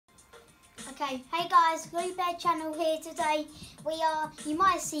Okay, hey guys, Blue Bear Channel here today. You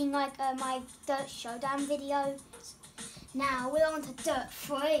might have seen like my Dirt Showdown video. Now we're on to Dirt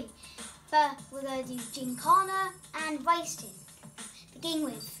 3. But we're going to do gymkhana and racing. Begin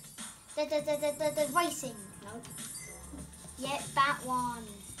with the racing. No. Yep, that one.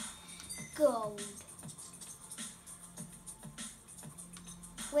 Gold.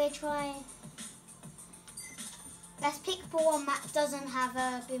 We're trying. Let's pick for one that doesn't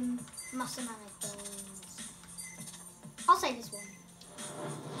have been muscle managed. I'll say this one.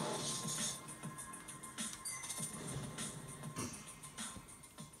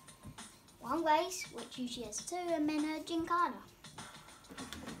 One race, which usually has two, and then a gymkhana.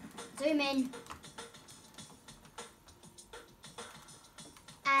 Zoom in.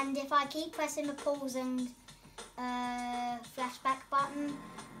 And if I keep pressing the pause and flashback button,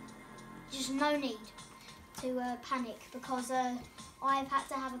 just no need to panic, because I've had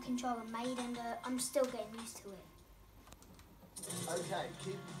to have a controller made and I'm still getting used to it. Okay,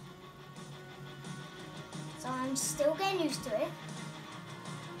 keep. So I'm still getting used to it.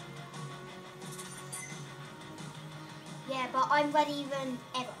 Yeah, but I'm ready than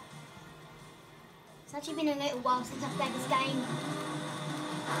ever. It's actually been a little while since I've played this game.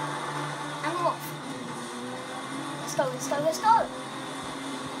 And we're off. Let's go, let's go, let's go!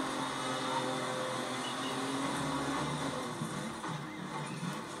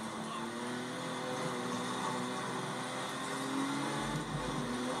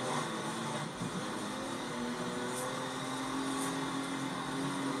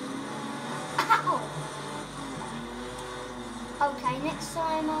 Okay, next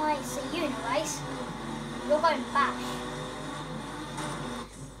time I see you in a race, you're going bash.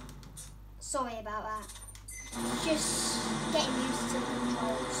 Sorry about that. Just getting used to the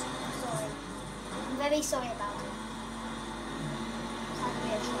controls. Sorry. I'm very sorry about it. It's had a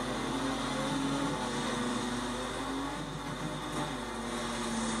bit of trouble.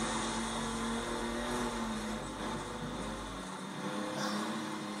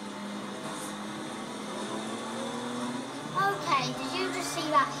 Okay, did you just see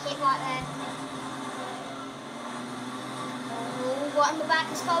that hit right there? Oh, right in the back,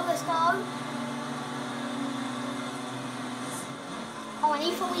 let's go, let's go. Oh, and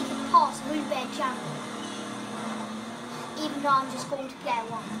he thought we could pass Blue Bear Channel. Even though I'm just going to player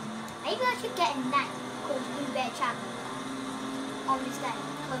one. Maybe I should get a name called Blue Bear Channel on this game,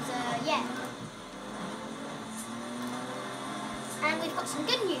 because, yeah. And we've got some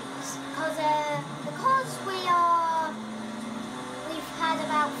good news, because we've had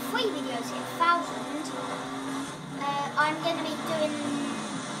about 3 videos hit 1,000. I'm going to be doing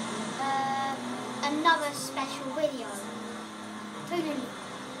another special video.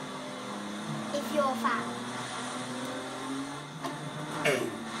 If you're a fan.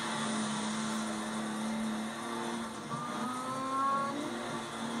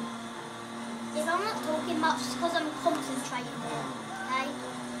 If I'm not talking much, it's because I'm concentrating more, okay?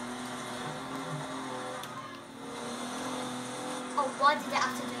 Oh, why did it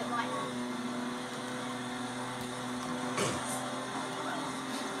have to do it right now?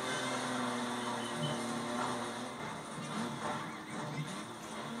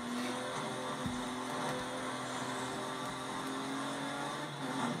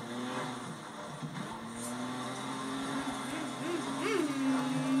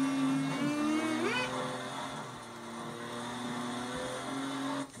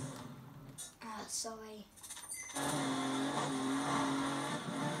 Sorry.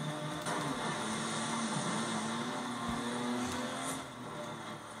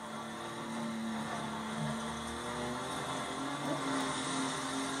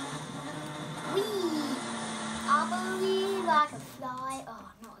 Whee! I believe I can fly.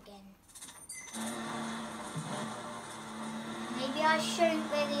 Oh, not again. Maybe I shouldn't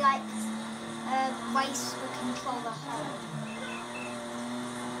really race the controller hard.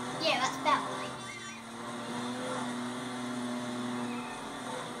 Yeah, that's better.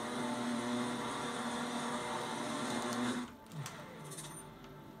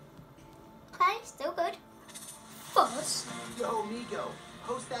 Okay, still good. First. Yo, amigo,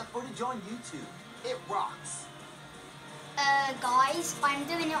 post that footage on YouTube. It rocks. Guys, I'm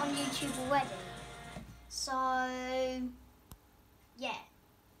doing it on YouTube already. So, yeah.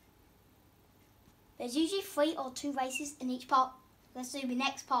 There's usually 3 or 2 races in each part. Let's do the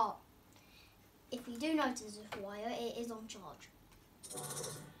next part. If you do notice this wire, it is on charge.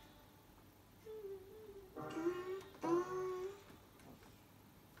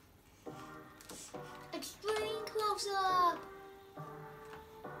 Extreme close-up!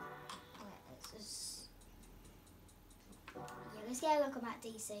 Let's get a look at that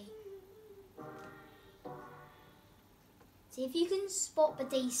DC. See if you can spot the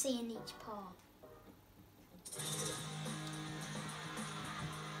DC in each part.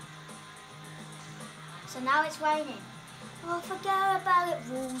 So now it's raining. Oh, forget about it.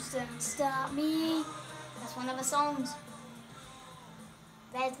 Rules don't stop me. That's one of the songs.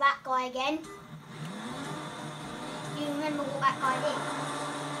 There's that guy again. You remember what that guy did?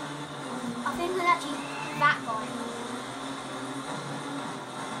 I think it was actually that guy.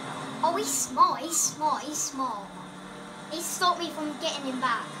 Oh, he's smart. He's smart. He's smart. He stopped me from getting him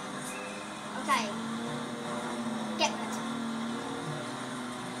back. Okay. Get that.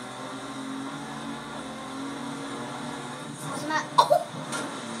 What's that? Oh!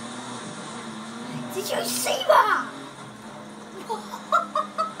 Did you see that?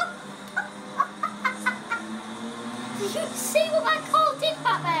 Did you see what that car did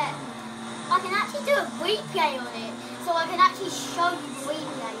back there? I can actually do a replay on it. So I can actually show you the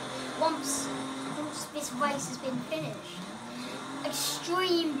replay once this race has been finished.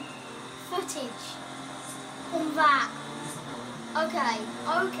 Extreme footage on that. Okay.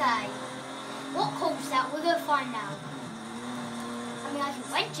 What caused that? We're going to find out. I mean, I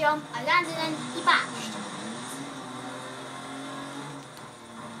went jump, I landed and he bashed.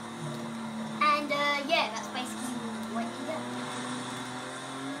 And yeah, that's basically what he did.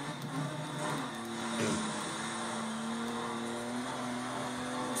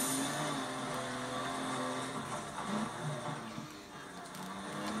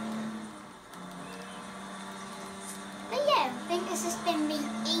 But yeah, I think this has been the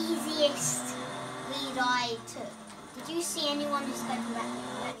easiest lead I took. Did you see anyone just go for that?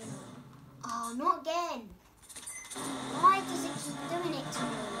 Oh, not again. Why does it keep doing it to me?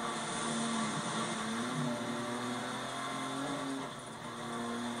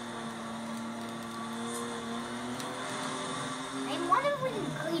 I mean, why don't we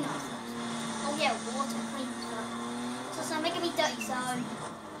clean ourselves? Oh yeah, water cleans us. So making me dirty, so...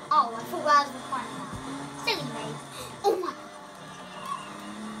 Oh, I thought that was the point now. Silly me. Oh my...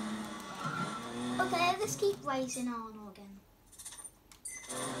 Okay, let's keep raising Arnold again.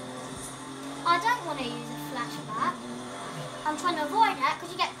 I don't want to use a flashback. I'm trying to avoid that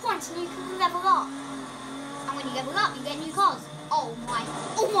because you get points and you can level up. And when you level up, you get new cars. Oh my.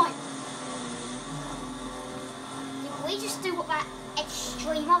 Did we just do what that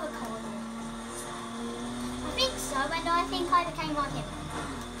extreme other car did? I think so, and I think I became like him.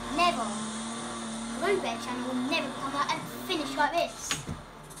 Never. Blue Bear channel will never become like and finish like this.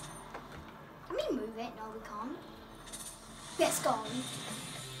 Can we move it? No, we can't. Let's go.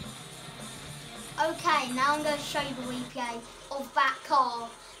 Okay, now I'm going to show you the replay of that car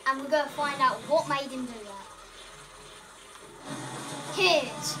and we're going to find out what made him do that.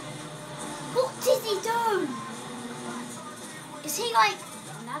 Here's... What did he do? Is he like...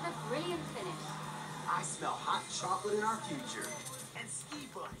 Another brilliant finish. I smell hot chocolate in our future. And ski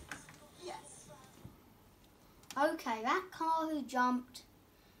buddies. Yes. Okay, that car who jumped...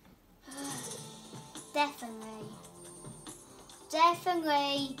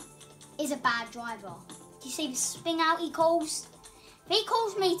 Definitely is a bad driver. Do you see the spin out he calls? If he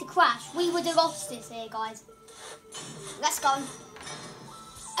calls me to crash, we would have lost this here, guys. Let's go.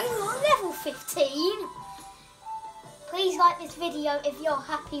 And we're on level 15. Please like this video if you're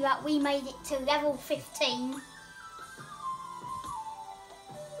happy that we made it to level 15.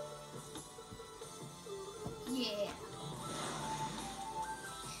 Yeah.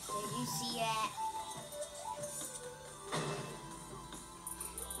 Did you see it?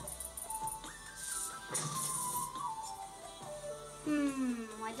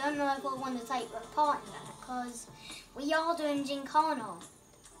 I don't know if I want to take part in that because we are doing gymkhana.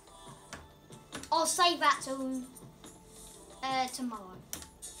 I'll save that till tomorrow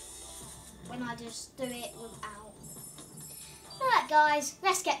when I just do it without. Alright guys,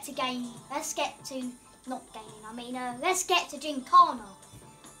 let's get to game. Let's get to, not gaming, I mean let's get to gymkhana.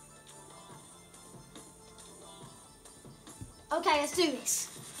 Okay, let's do this.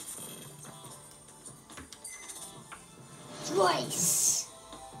 Race.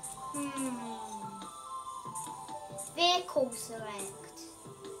 Vehicle select.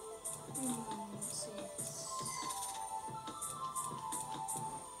 What's this?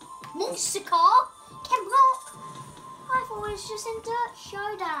 Monster car? Can block? I thought it was just in Dirt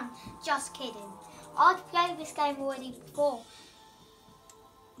Showdown. Just kidding. I'd played this game already before.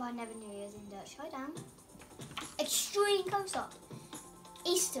 But I never knew it was in Dirt Showdown. Extreme close-up.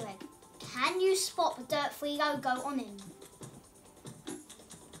 Easter egg. Can you spot the Dirt 3 logo on him?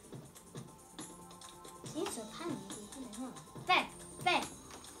 It's so tiny. There.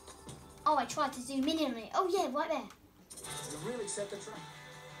 Oh, I tried to zoom in on it. Oh yeah, right there. You really set the track.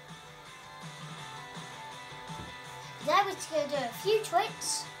 Today we're going to do a few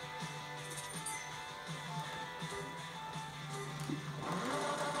tricks.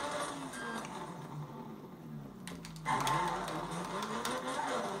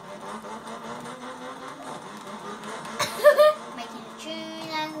 Making a tune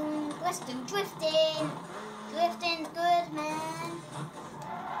and let's do drifting. Drifting's good, man.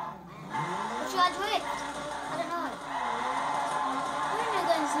 What should I drift? I don't know. We're not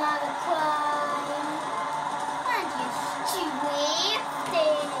going to have a climb. And just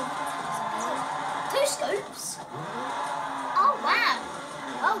drifting. Two scoops. Oh wow.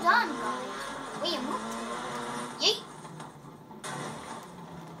 Well done, guys. We are yeet.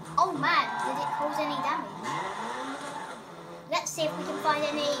 Oh man, did it cause any damage? Let's see if we can find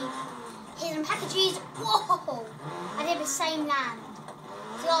any hidden packages. Whoa! I did the same land.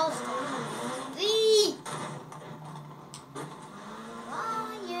 Last Where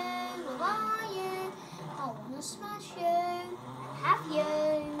are you? Where are you? I wanna smash you. Have you?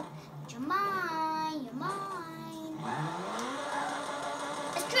 You're mine. You're mine.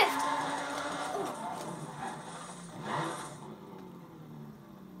 Let's drift. Ooh.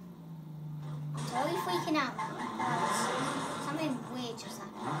 I'm totally freaking out. Something weird just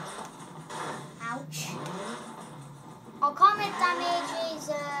happened. Ouch. Our comment damage is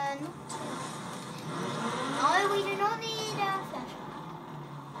not too. No, we do not need a flashlight.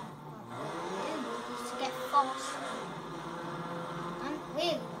 We need to get fast. And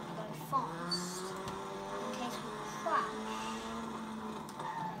really want to go fast in case we crash.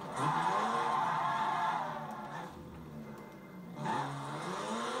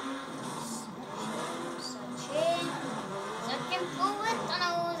 Searching through the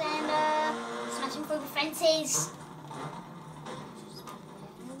tunnels and smashing through the fences.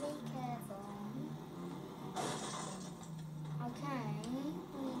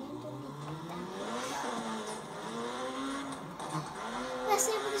 Let's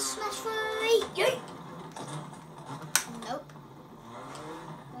see if we can smash through. Yeet. Nope.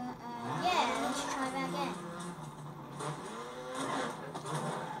 Yeah, let's try that again.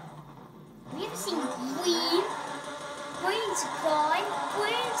 Have you ever seen green? Green's a climb.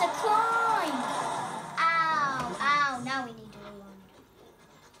 Green's a climb. Ow, ow. Now we need to rewind.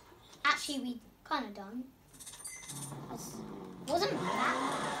 Actually, we kind of done. Wasn't that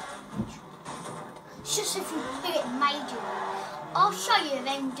much. It's just if you do it majorly. I'll show you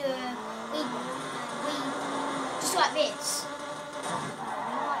then do we just like this.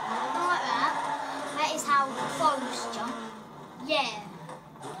 Not like that. That is how pros jump. Yeah.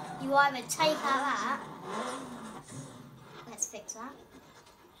 You either take out that. Let's fix that.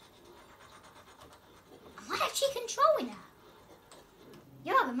 Am I actually controlling that?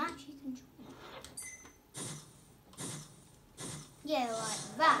 Yeah, I'm actually controlling it. Yeah,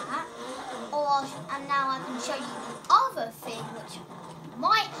 like that. And now I can show you the other thing which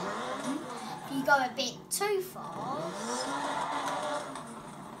might happen if you go a bit too fast.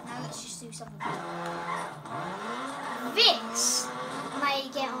 Now let's just do something. This may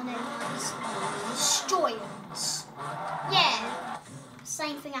get on anyone's destroyers. Yeah,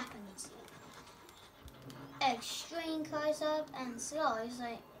 same thing happens. Extreme close up and slow. It's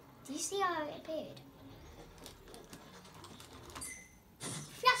like, do you see how it appeared?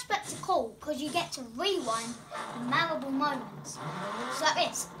 Flashback to cool because you get to rewind memorable moments. It's like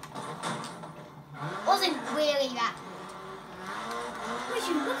this. Wasn't really that. Would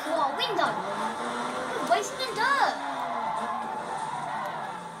you look at our window? We're wasting in dirt.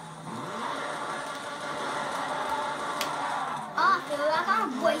 I feel like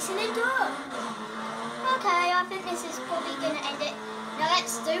I'm wasting in dirt. Okay, I think this is probably going to end it. Now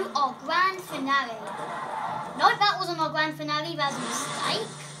let's do our grand finale. No, that wasn't our grand finale, that was a mistake.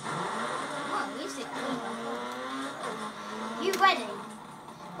 Oh, is it clean? You ready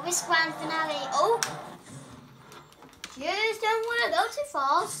for this grand finale? Oh, just don't want to go too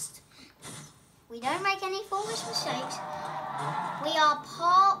fast. We don't make any foolish mistakes. We are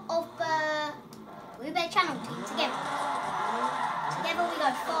part of the Blueberry channel team together. Together we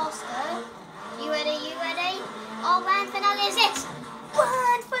go faster. You ready? You ready? Our grand finale is it.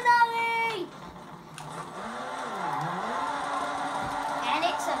 Grand finale! And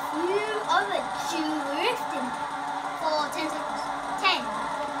it's a few other drifting for 10 seconds. 10,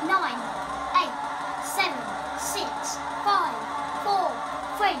 9, 8, 7, 6, 5, 4,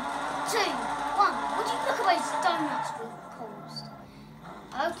 3, 2, 1. Would you look at those donuts we caused?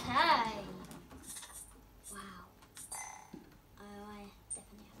 Okay. Wow. I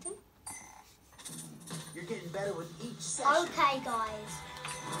definitely have to. You're getting better with each session. Okay, guys.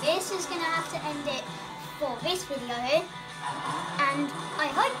 This is going to have to end it for this video here. And I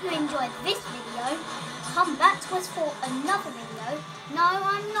hope you enjoyed this video. Come back to us for another video. No,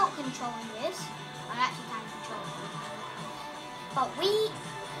 I'm not controlling this. I actually can control it. But we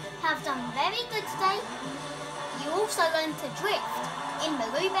have done very good today. You also learned to drift in the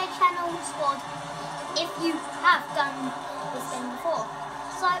Lube Channel squad if you have done this thing before.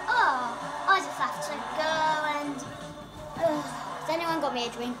 So, I just have to go and... has anyone got me a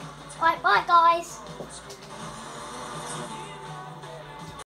drink? Right, bye guys.